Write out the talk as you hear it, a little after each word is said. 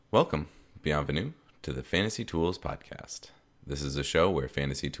Welcome, bienvenue, to the Fantasy Tools Podcast. This is a show where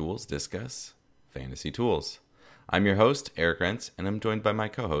fantasy tools discuss fantasy tools. I'm your host, Eric Rentz, and I'm joined by my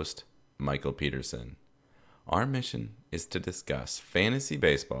co-host, Michael Peterson. Our mission is to discuss fantasy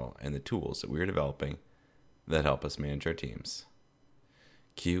baseball and the tools that we're developing that help us manage our teams.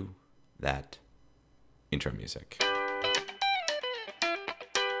 Cue that intro music.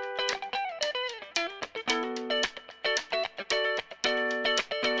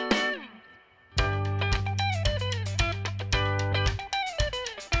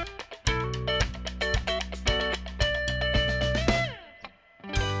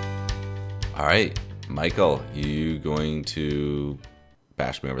 All right, Michael, you going to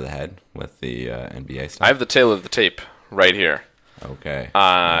bash me over the head with the NBA stuff? I have the tail of the tape right here. Okay.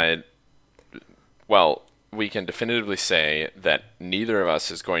 Well, we can definitively say that neither of us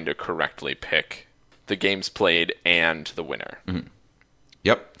is going to correctly pick the games played and the winner. Mm-hmm.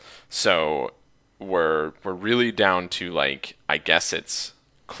 Yep. So we're really down to, like, I guess it's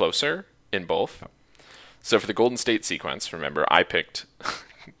closer in both. Yep. So for the Golden State sequence, remember, I picked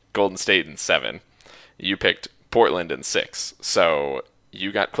Golden State in 7. You picked Portland in 6. So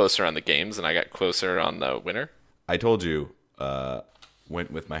you got closer on the games and I got closer on the winner. I told you,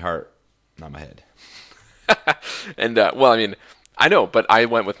 went with my heart, not my head. And, well, I mean, I know, but I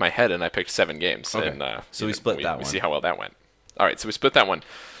went with my head and I picked 7 games. Okay. And, so we split that one. We see how well that went. All right, so we split that one.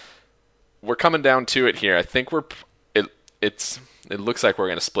 We're coming down to it here. I think it looks like we're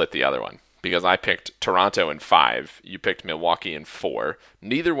going to split the other one. Because I picked Toronto in 5, you picked Milwaukee in 4.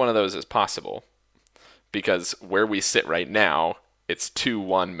 Neither one of those is possible. Because where we sit right now, it's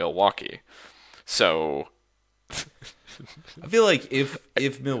 2-1 Milwaukee. So I feel like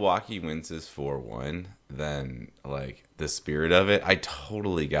if Milwaukee wins this 4-1, then like the spirit of it, I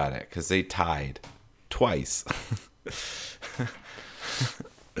totally got it because they tied twice.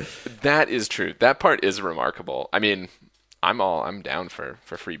 That is true. That part is remarkable. I mean, I'm down for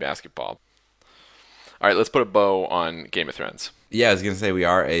free basketball. All right, let's put a bow on Game of Thrones. Yeah, I was going to say we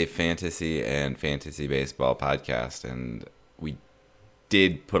are a fantasy and fantasy baseball podcast, and we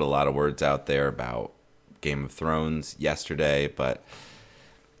did put a lot of words out there about Game of Thrones yesterday, but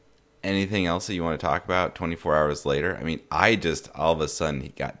anything else that you want to talk about 24 hours later? I mean, I just all of a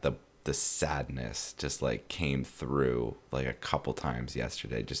sudden got the sadness just like came through like a couple times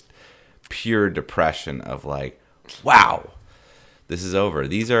yesterday. Just pure depression of like, wow, this is over.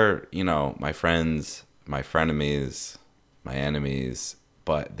 These are, my friends, my frenemies, my enemies,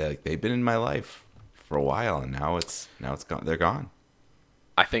 but they've been in my life for a while, and now it's gone. They're gone.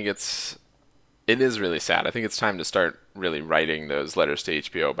 I think it is really sad. I think it's time to start really writing those letters to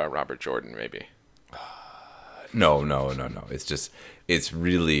HBO about Robert Jordan, maybe. No. It's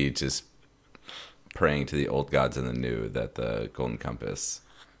really just praying to the old gods and the new that the Golden Compass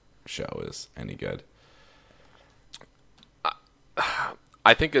show is any good.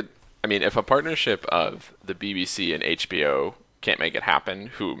 I think if a partnership of the BBC and HBO can't make it happen,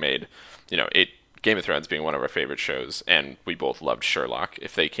 who made, Game of Thrones being one of our favorite shows, and we both loved Sherlock,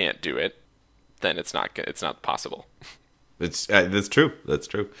 if they can't do it, then it's not possible. That's true. That's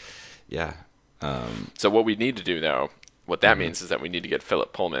true. Yeah. So what we need to do, though, what that means is that we need to get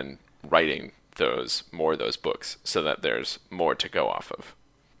Philip Pullman writing more of those books so that there's more to go off of.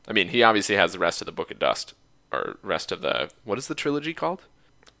 I mean, he obviously has the rest of the Book of Dust, or rest of what is the trilogy called?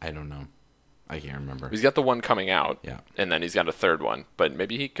 I don't know. I can't remember. He's got the one coming out, yeah, and then he's got a third one. But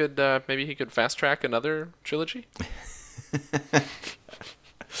maybe he could fast track another trilogy.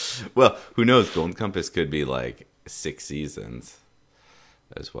 Well, who knows? Golden Compass could be like 6 seasons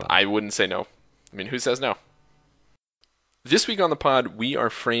as well. I wouldn't say no. I mean, who says no? This week on the pod, we are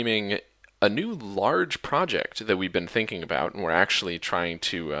framing a new large project that we've been thinking about, and we're actually trying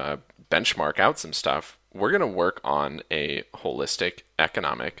to benchmark out some stuff. We're going to work on a holistic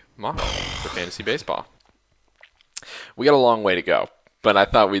economic model for fantasy baseball. We got a long way to go, but I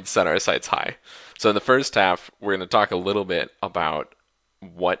thought we'd set our sights high. So in the first half, we're going to talk a little bit about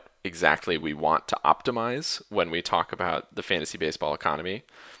what exactly we want to optimize when we talk about the fantasy baseball economy.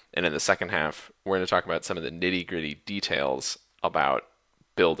 And in the second half, we're going to talk about some of the nitty-gritty details about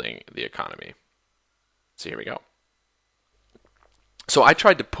building the economy. So here we go. So I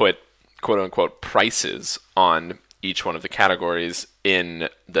tried to put quote-unquote prices on each one of the categories in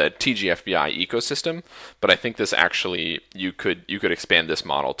the TGFBI ecosystem, but I think this actually, you could expand this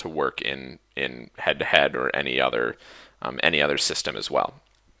model to work in head-to-head or any other system as well.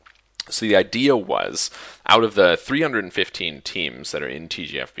 So the idea was, out of the 315 teams that are in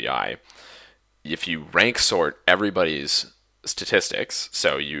TGFBI, if you rank sort everybody's statistics.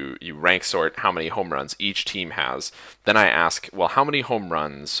 So you rank sort how many home runs each team has. Then I ask, well, how many home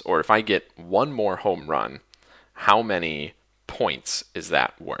runs, or if I get one more home run, how many points is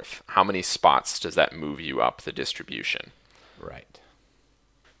that worth? How many spots does that move you up the distribution? Right.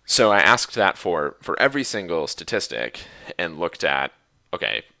 So I asked that for every single statistic and looked at,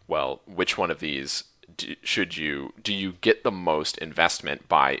 okay, well, which one of these do you get the most investment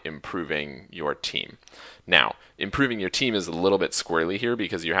by improving your team? Now, improving your team is a little bit squirrely here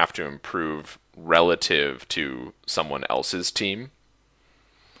because you have to improve relative to someone else's team.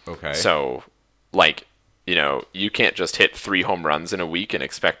 Okay. So, like, you can't just hit 3 home runs in a week and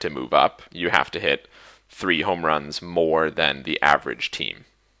expect to move up. You have to hit 3 home runs more than the average team.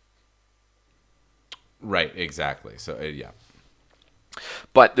 Right, exactly. So, yeah.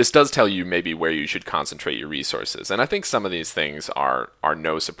 But this does tell you maybe where you should concentrate your resources. And I think some of these things are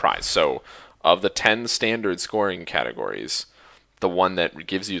no surprise. So, of the 10 standard scoring categories, the one that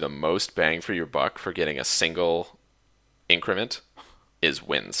gives you the most bang for your buck for getting a single increment is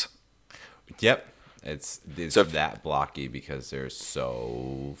wins. Yep. It's So, that blocky because there's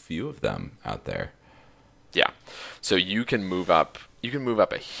so few of them out there. yeah. So you can move up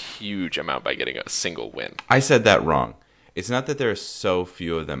a huge amount by getting a single win. I said that wrong. It's not that there are so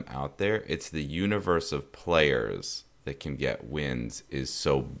few of them out there. It's the universe of players that can get wins is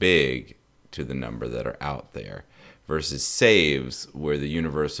so big to the number that are out there versus saves where the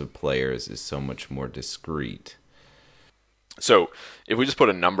universe of players is so much more discrete. So if we just put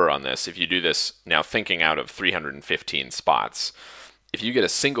a number on this, if you do this now thinking out of 315 spots, if you get a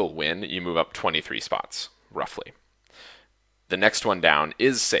single win, you move up 23 spots, roughly. The next one down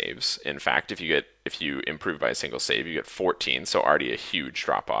is saves. In fact, if you improve by a single save, you get 14, so already a huge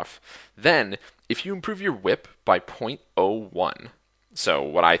drop off. Then, if you improve your whip by 0.01, so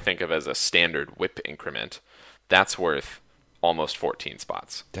what I think of as a standard whip increment, that's worth almost 14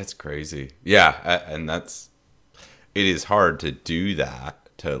 spots. That's crazy. Yeah, and it is hard to do that,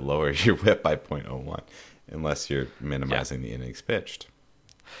 to lower your whip by 0.01 unless you're minimizing the innings pitched.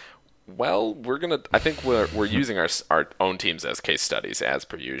 Well, I think we're using our own teams as case studies as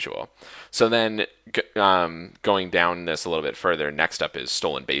per usual. So then, going down this a little bit further, next up is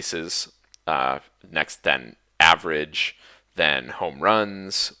stolen bases. Next, then average, then home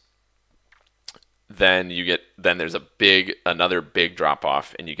runs. Then there's another big drop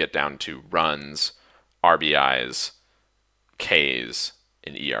off, and you get down to runs, RBIs, Ks,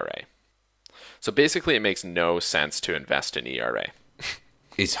 and ERA. So basically, it makes no sense to invest in ERA.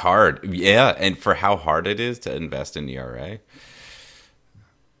 It's hard. Yeah, and for how hard it is to invest in ERA.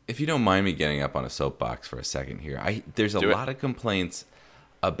 If you don't mind me getting up on a soapbox for a second here, there's a lot of complaints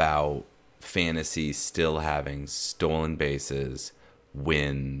about fantasy still having stolen bases,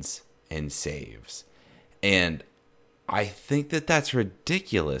 wins, and saves. And I think that that's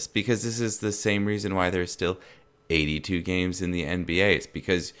ridiculous because this is the same reason why there's still 82 games in the NBA. It's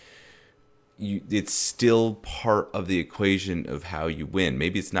because it's still part of the equation of how you win.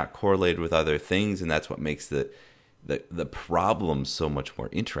 Maybe it's not correlated with other things, and that's what makes the problem so much more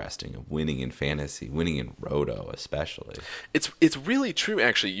interesting of winning in fantasy, winning in Roto especially. It's really true,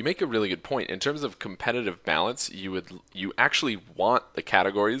 actually. You make a really good point. In terms of competitive balance, you actually want the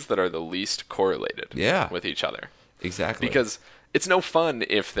categories that are the least correlated with each other. Exactly. Because it's no fun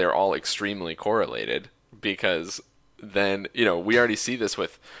if they're all extremely correlated, because then, we already see this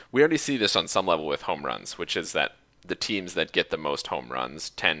on some level with home runs, which is that the teams that get the most home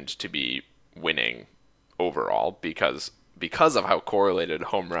runs tend to be winning overall because of how correlated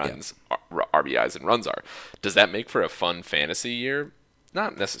home runs, RBIs, and runs are. Does that make for a fun fantasy year?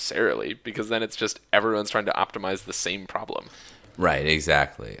 Not necessarily, because then it's just everyone's trying to optimize the same problem. Right,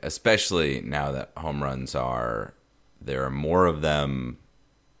 exactly. Especially now that home runs there are more of them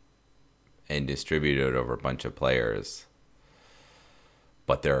and distributed over a bunch of players,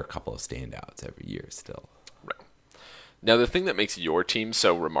 but there are a couple of standouts every year still. Right. Now, the thing that makes your team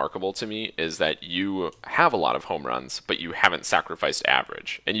so remarkable to me is that you have a lot of home runs, but you haven't sacrificed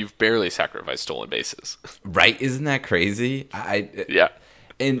average, and you've barely sacrificed stolen bases. Right? Isn't that crazy? Yeah.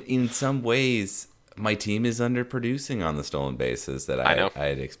 And in some ways, my team is underproducing on the stolen bases that I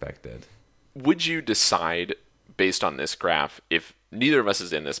had expected. Would you decide, based on this graph, if neither of us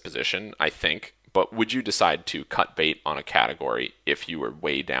is in this position, I think, but would you decide to cut bait on a category if you were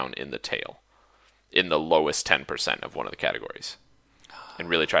way down in the tail, in the lowest 10% of one of the categories, and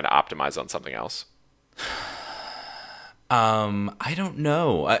really try to optimize on something else? I don't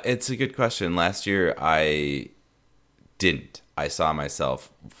know. It's a good question. Last year, I didn't. I saw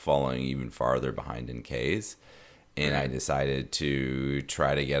myself falling even farther behind in Ks, and I decided to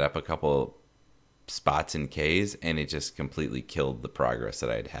try to get up a couple spots in Ks, and it just completely killed the progress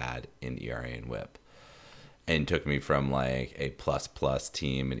that I'd had in ERA and WHIP, and took me from like a plus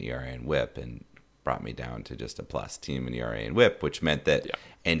team in ERA and WHIP and brought me down to just a plus team in ERA and WHIP, which meant that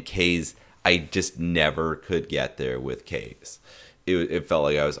and Ks, I just never could get there with Ks. It felt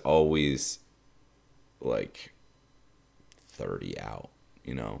like I was always like 30 out,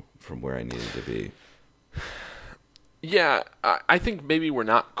 from where I needed to be. Yeah, I think maybe we're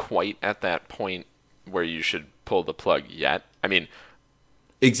not quite at that point where you should pull the plug yet. I mean,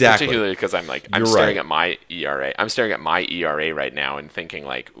 exactly. Particularly because I'm staring at my ERA. I'm staring at my ERA right now and thinking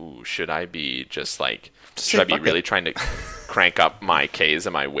like, ooh, should I be really trying to crank up my Ks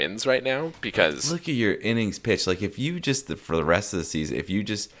and my wins right now? Because look at your innings pitch. Like if you just for the rest of the season, if you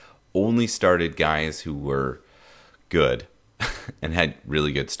just only started guys who were good and had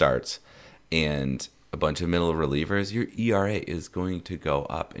really good starts and a bunch of middle relievers, your ERA is going to go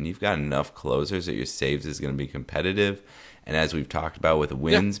up, and you've got enough closers that your saves is going to be competitive. And as we've talked about with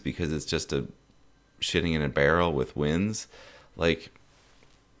wins, because it's just a shitting in a barrel with wins, like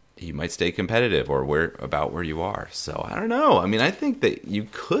you might stay competitive or where you are. So I don't know. I mean, I think that you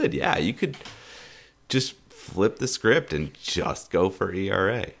could just flip the script and just go for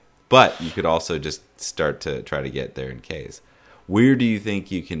ERA. But you could also just start to try to get there in Ks. Where do you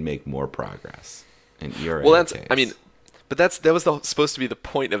think you can make more progress in ERA? Well, and Ks? that was supposed to be the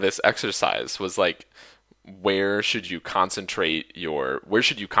point of this exercise, was like, where should you concentrate your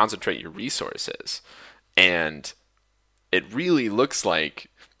resources? And it really looks like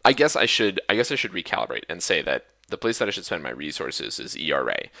I guess I should recalibrate and say that the place that I should spend my resources is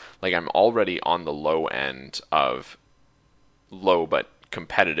ERA. Like I'm already on the low but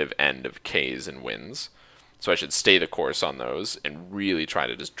competitive end of Ks and wins. So I should stay the course on those and really try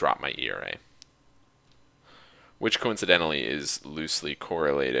to just drop my ERA. Which coincidentally is loosely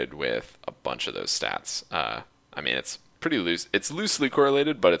correlated with a bunch of those stats. It's pretty loose. It's loosely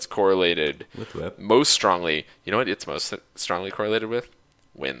correlated, but it's correlated with WHIP most strongly. You know what it's most strongly correlated with?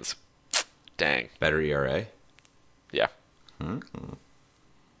 Wins. Dang. Better ERA? Yeah. Mm-hmm.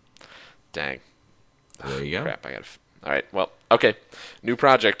 Dang. There you go. Crap, all right, well, okay. New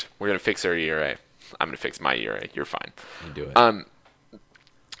project. We're going to fix our ERA. I'm going to fix my ERA. You're fine. You do it.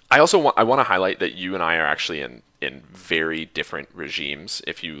 I also want to highlight that you and I are actually in very different regimes.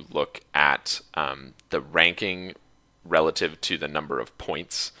 If you look at the ranking relative to the number of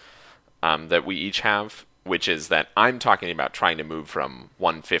points that we each have, which is that I'm talking about trying to move from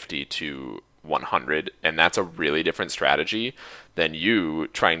 150 to 100, and that's a really different strategy than you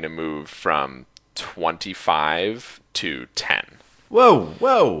trying to move from 25 to 10. Whoa.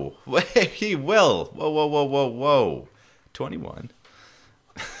 Whoa. 21.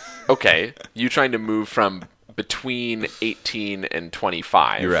 Okay, you trying to move from between 18 and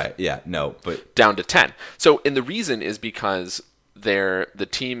 25. You're right. Yeah, no, but down to 10. So, and the reason is because the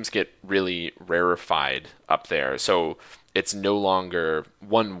teams get really rarefied up there. So it's no longer,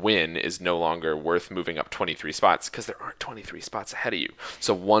 one win is no longer worth moving up 23 spots because there aren't 23 spots ahead of you.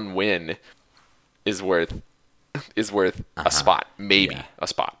 So one win is worth a spot, maybe a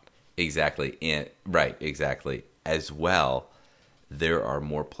spot. Exactly. And right, exactly. As well, there are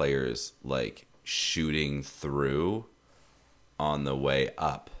more players like shooting through on the way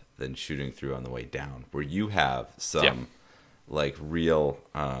up than shooting through on the way down, where you have some like real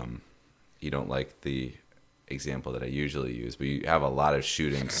you don't like the example that I usually use, but you have a lot of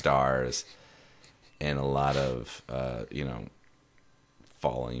shooting stars and a lot of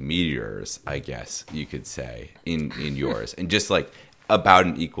falling meteors, I guess you could say, in yours, and just like about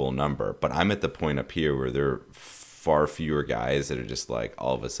an equal number. But I'm at the point up here where there are far fewer guys that are just like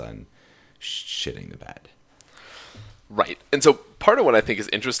all of a sudden shitting the bed. Right. And so part of what I think is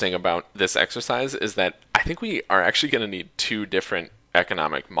interesting about this exercise is that I think we are actually going to need two different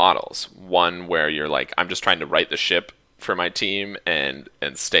economic models. One where you're like, I'm just trying to right the ship for my team and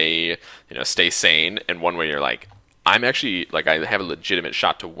stay sane, and one where you're like, I'm actually like, I have a legitimate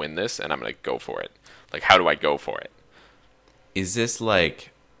shot to win this and I'm going to go for it. Like, how do I go for it? Is this going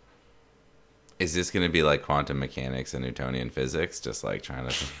to be like quantum mechanics and Newtonian physics, just like trying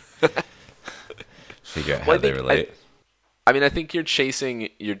to figure out how they relate? I mean, I think you're chasing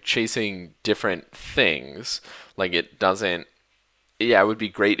different things. Like, it doesn't. Yeah, it would be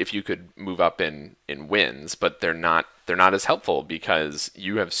great if you could move up in wins, but they're not as helpful because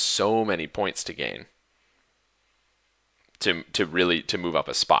you have so many points to gain to really move up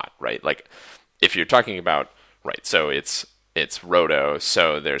a spot, right? Like, if you're talking about, right, so it's Roto,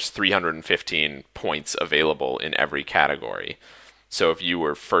 so there's 315 points available in every category. So if you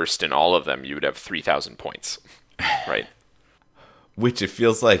were first in all of them, you would have 3,000 points, right? Which it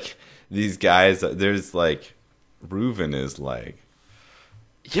feels like these guys, there's like, Reuven is like,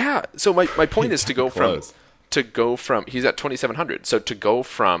 Yeah. So my point is to go close. from he's at 2,700. So to go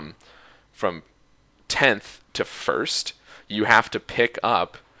from 10th to first, you have to pick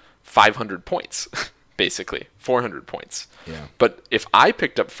up 500 points, basically 400 points. Yeah. But if I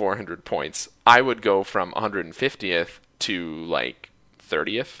picked up 400 points, I would go from 150th to like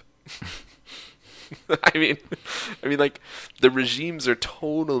 30th. I mean, like the regimes are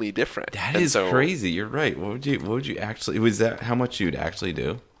totally different. That And is so, crazy. You're right. What would you actually, was that how much you'd actually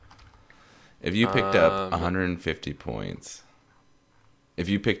do? If you picked up 150 points, if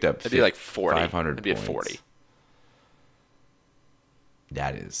you picked up It'd be like 40. 500 It'd be points, at 40.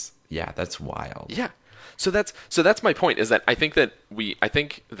 that is, yeah, that's wild. Yeah. So that's my point, is that I think that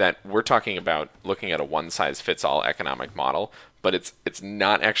we're talking about looking at a one size fits all economic model, but it's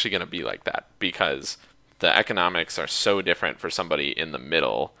not actually going to be like that, because the economics are so different for somebody in the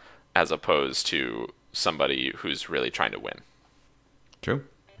middle as opposed to somebody who's really trying to win. True.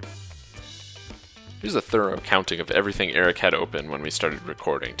 Here's a thorough counting of everything Eric had open when we started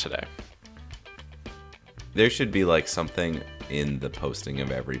recording today. There should be like something in the posting of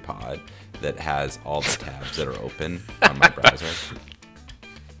every pod that has all the tabs that are open on my browser.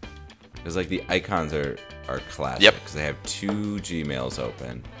 Because like the icons are classic. Yep. Because I have 2 Gmails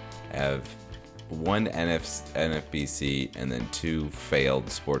open. I have 1 NFBC and then 2 failed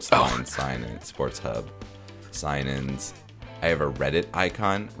Sportsline Sports Hub sign-ins. I have a Reddit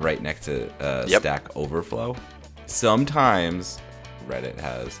icon right next to Stack Overflow. Sometimes Reddit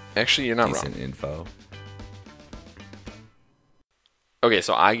has Actually, you're not decent wrong. info. Okay,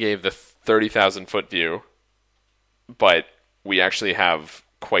 so I gave the 30,000 foot view, but we actually have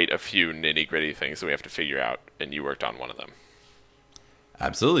quite a few nitty gritty things that we have to figure out, and you worked on one of them.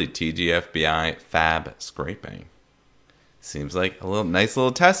 Absolutely. TGFBI fab scraping. Seems like a nice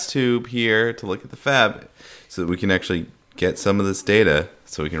little test tube here to look at the fab so that we can actually get some of this data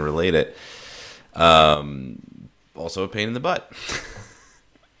so we can relate it. Also a pain in the butt.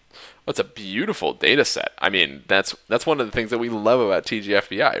 It's a beautiful data set. I mean, that's one of the things that we love about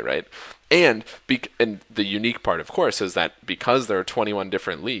TGFBI, right? And the unique part, of course, is that because there are 21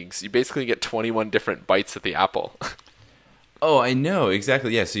 different leagues, you basically get 21 different bites at the apple. Oh, I know.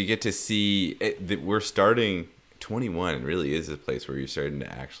 Exactly. Yeah, so you get to see that we're starting 21. It really is a place where you're starting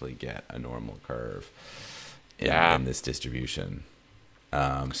to actually get a normal curve in this distribution.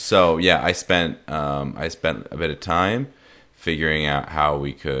 So, yeah, I spent a bit of time figuring out how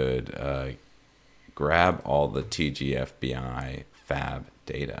we could grab all the TGFBI fab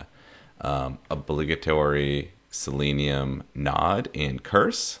data. Obligatory Selenium nod and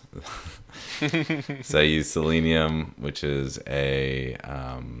curse. So I use Selenium, which is a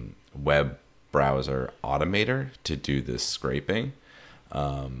web browser automator, to do this scraping.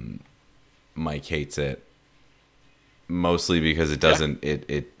 Mike hates it, mostly because it doesn't.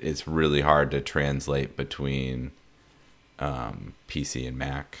 It's really hard to translate between PC and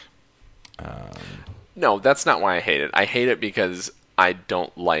Mac. No, that's not why I hate it. I hate it because I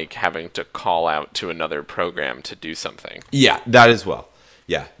don't like having to call out to another program to do something. Yeah, that as well.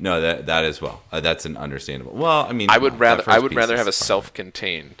 Yeah, no, that as well. That's an understandable. Well, I mean, I would rather have a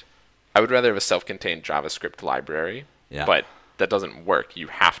self-contained. self-contained JavaScript library. Yeah. But that doesn't work. You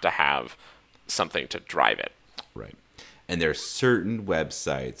have to have something to drive it. Right. And there are certain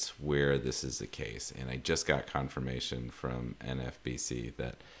websites where this is the case. And I just got confirmation from NFBC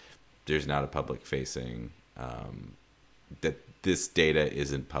that there's not a public facing, that this data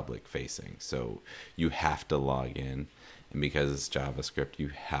isn't public facing. So you have to log in. And because it's JavaScript, you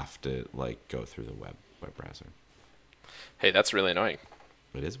have to go through the web browser. Hey, that's really annoying.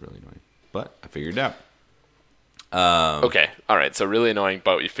 It is really annoying. But I figured it out. Okay. All right. So really annoying,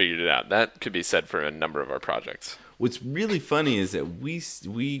 but we figured it out. That could be said for a number of our projects. What's really funny is that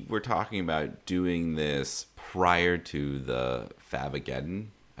we were talking about doing this prior to the Fabageddon.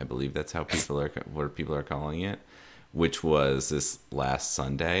 I believe that's how people are calling it, which was this last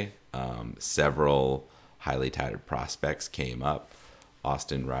Sunday. Several highly touted prospects came up: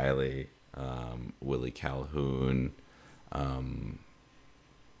 Austin Riley, Willie Calhoun.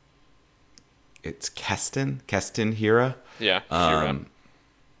 It's Keston Hira. Yeah. Hira.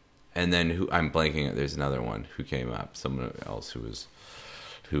 And then I'm blanking. There's another one who came up. Someone else who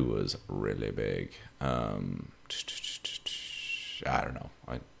was really big. I don't know.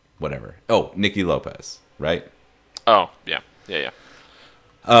 Whatever. Oh, Nicky Lopez, right? Oh, yeah.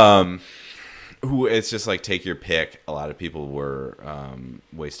 Who it's just take your pick. A lot of people were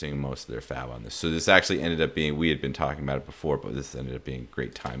wasting most of their fab on this. So this actually ended up being, we had been talking about it before, but this ended up being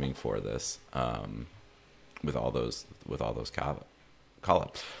great timing for this, with all those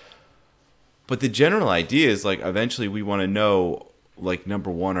call-ups. But the general idea is like eventually we want to know, like,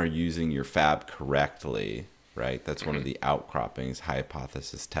 number one, are you using your fab correctly, right? That's one of the outcroppings,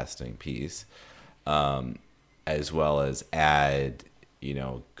 hypothesis testing piece, as well as add,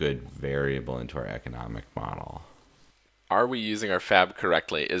 good variable into our economic model. Are we using our fab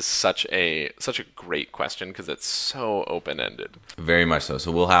correctly is such a great question because it's so open-ended. Very much so.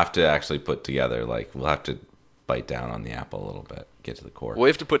 So we'll have to actually put together, like, we'll have to bite down on the apple a little bit, get to the core. Well, we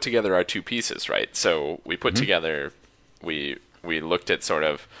have to put together our two pieces, right? So we put together, we looked at sort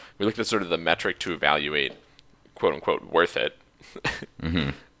of the metric to evaluate, quote unquote, worth it,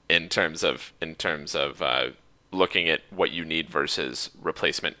 in terms of looking at what you need versus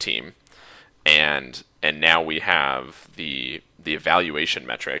replacement team, and now we have the evaluation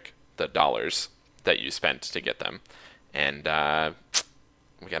metric, the dollars that you spent to get them, and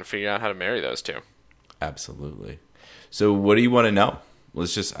we got to figure out how to marry those two. Absolutely. So what do you want to know?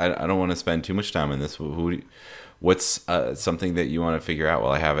 Let's just, I don't want to spend too much time on this. What's something that you want to figure out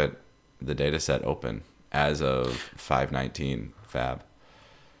while I have the data set open as of 5/19 Fab?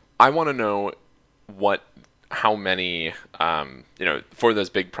 I want to know how many, for those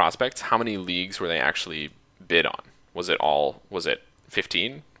big prospects, how many leagues were they actually bid on? Was it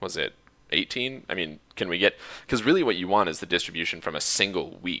 15? Was it 18? I mean, can we get, because really what you want is the distribution from a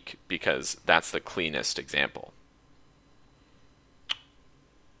single week, because that's the cleanest example.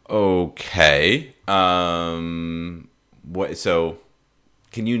 Okay. So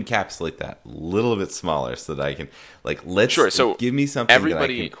can you encapsulate that a little bit smaller so that I can, like, Sure. So give me something that I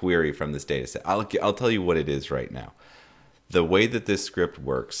can query from this data set. I'll tell you what it is right now. The way that this script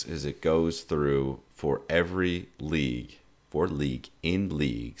works is it goes through for every league, in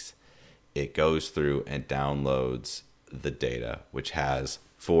leagues, it goes through and downloads the data, which has,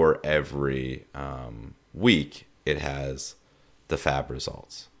 for every week, it has the Fab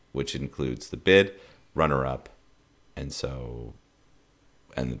results, which includes the bid, runner-up, and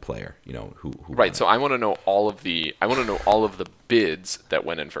the player, who right. So I want to know all of the bids that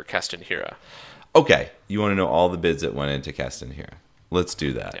went in for Keston Hiura. Okay, you want to know all the bids that went into Keston Hiura. Let's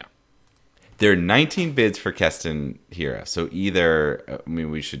do that. Yeah. There are 19 bids for Keston Hiura. So either,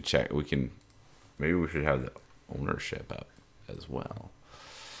 we should check. Maybe we should have the ownership up as well.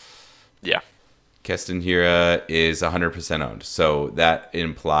 Yeah. Keston Hiura is 100% owned. So that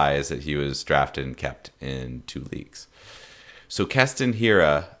implies that he was drafted and kept in 2 leagues. So Keston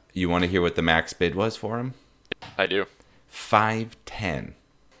Hiura, you want to hear what the max bid was for him? I do. 510.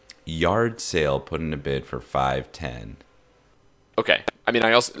 Yard Sale put in a bid for 510. Okay. I mean,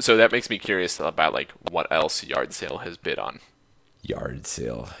 so that makes me curious about, like, what else Yard Sale has bid on. Yard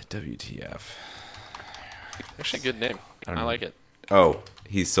Sale, WTF. Actually, a good name. I like it. Oh,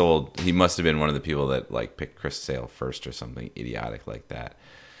 he must have been one of the people that, like, picked Chris Sale first or something idiotic like that.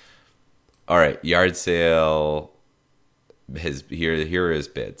 All right, Yard Sale, here are his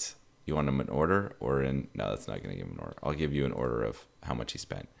bids. You want him in order or in? No, that's not going to give him an order. I'll give you an order of how much he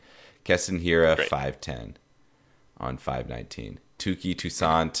spent. Keston Hiura, 510 on 5/19. Tuki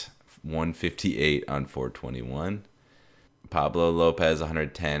Toussaint, 158 on 4/21. Pablo Lopez,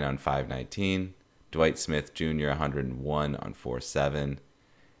 110 on 5/19. Dwight Smith Jr., 101 on 4/7.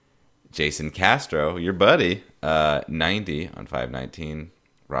 Jason Castro, your buddy, 90 on 5/19.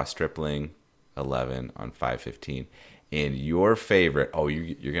 Ross Stripling, 11 on 5/15. And your favorite,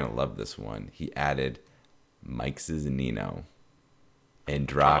 you're going to love this one. He added Mike Zunino and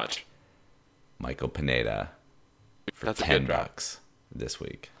dropped Michael Pineda for $10 this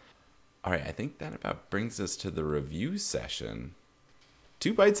week. All right, I think that about brings us to the review session.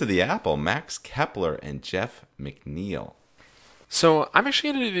 2 bites of the apple, Max Kepler and Jeff McNeil. So I'm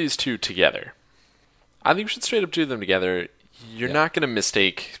actually going to do these two together. I think we should straight up do them together. You're not going to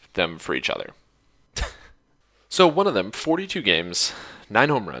mistake them for each other. So one of them, 42 games, 9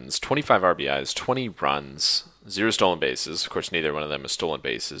 home runs, 25 RBIs, 20 runs, 0 stolen bases. Of course, neither one of them is stolen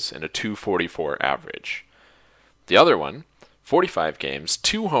bases, and a 244 average. The other one, 45 games,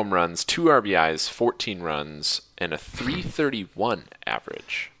 2 home runs, 2 RBIs, 14 runs, and a 331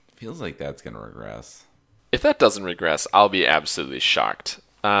 average. Feels like that's going to regress. If that doesn't regress, I'll be absolutely shocked.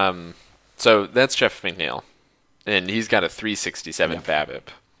 So that's Jeff McNeil, and he's got a 367 BABIP.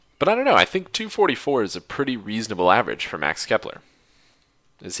 But I don't know. I think 244 is a pretty reasonable average for Max Kepler.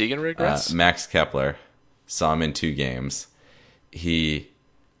 Is he going to regress? Max Kepler, saw him in 2 games. It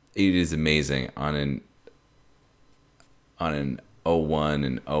is amazing on an 0-1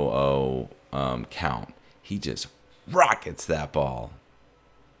 and 0-0 count. He just rockets that ball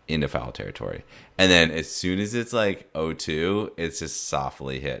into foul territory. And then as soon as it's like 0-2, it's just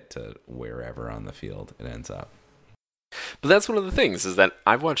softly hit to wherever on the field it ends up. But that's one of the things is that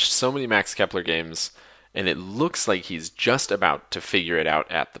I've watched so many Max Kepler games, and it looks like he's just about to figure it out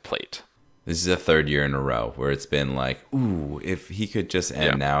at the plate. This is the third year in a row where it's been like, ooh, if he could just end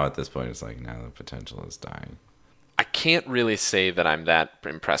Yeah. now at this point, it's like, now the potential is dying. I can't really say that I'm that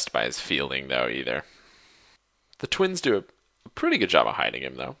impressed by his fielding, though, either. The Twins do a pretty good job of hiding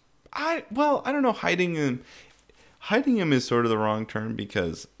him, though. I don't know. Hiding him is sort of the wrong term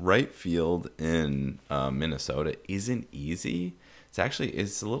because right field in Minnesota isn't easy.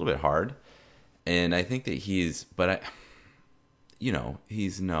 It's a little bit hard, and I think that he's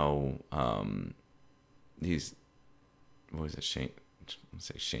he's what was it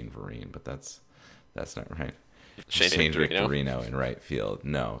Shane Vereen, but that's not right. Shane Victorino. Victorino in right field.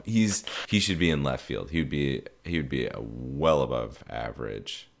 No, he should be in left field. He would be a well above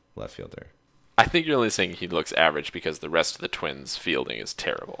average left fielder. I think you're only saying he looks average because the rest of the Twins' fielding is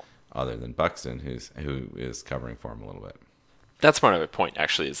terrible. Other than Buxton, who is covering for him a little bit. That's part of my point,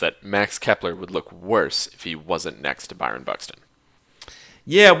 actually, is that Max Kepler would look worse if he wasn't next to Byron Buxton.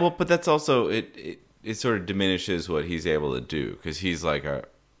 Yeah, well, but that's also it sort of diminishes what he's able to do because he's like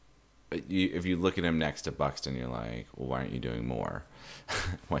if you look at him next to Buxton, you're like, well, why aren't you doing more?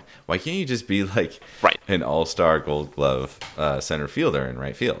 why can't you just be like Right. an all-star Gold Glove center fielder in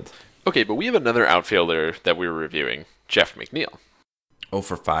right field? Okay, but we have another outfielder that we were reviewing, Jeff McNeil. 0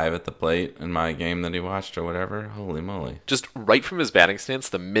 for 5 at the plate in my game that he watched or whatever. Holy moly. Just right from his batting stance,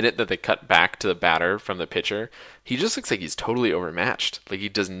 the minute that they cut back to the batter from the pitcher, he just looks like he's totally overmatched. Like he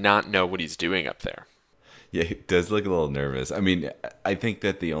does not know what he's doing up there. Yeah, he does look a little nervous. I mean, I think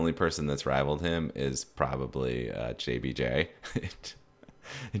that the only person that's rivaled him is probably JBJ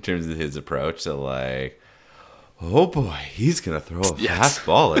in terms of his approach to like, oh boy, he's gonna throw a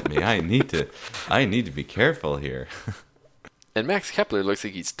fastball at me. I need to be careful here. And Max Kepler looks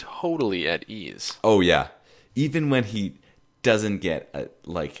like he's totally at ease. Oh yeah, even when he doesn't get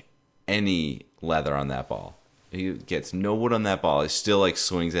like any leather on that ball, he gets no wood on that ball. He still like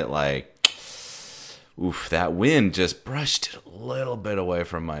swings it like, oof, that wind just brushed it a little bit away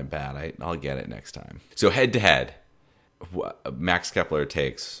from my bat. I'll get it next time. So head to head, Max Kepler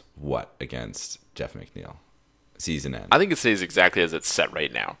takes what against Jeff McNeil? Season end. I think it stays exactly as it's set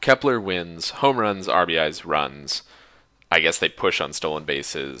right now. Kepler wins home runs, RBIs, runs. I guess they push on stolen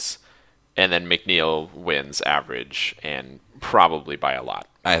bases. And then McNeil wins average and probably by a lot.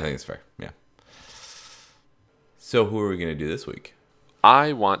 I think it's fair, yeah. So who are we going to do this week?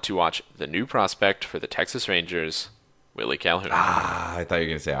 I want to watch the new prospect for the Texas Rangers, Willie Calhoun. I thought you were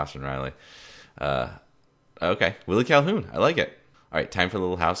going to say Austin Riley. Okay, Willie Calhoun. I like it. All right, time for a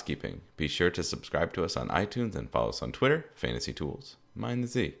little housekeeping. Be sure to subscribe to us on iTunes and follow us on Twitter, Fantasy Tools, Mind the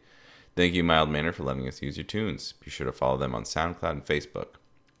Z. Thank you, Mild Manner, for letting us use your tunes. Be sure to follow them on SoundCloud and Facebook.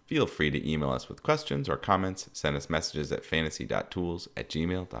 Feel free to email us with questions or comments. Send us messages at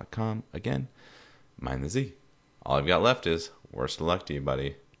fantasy.tools@gmail.com. Again, Mind the Z. All I've got left is worst of luck to you,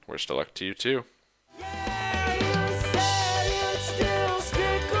 buddy. Worst of luck to you, too. Yeah!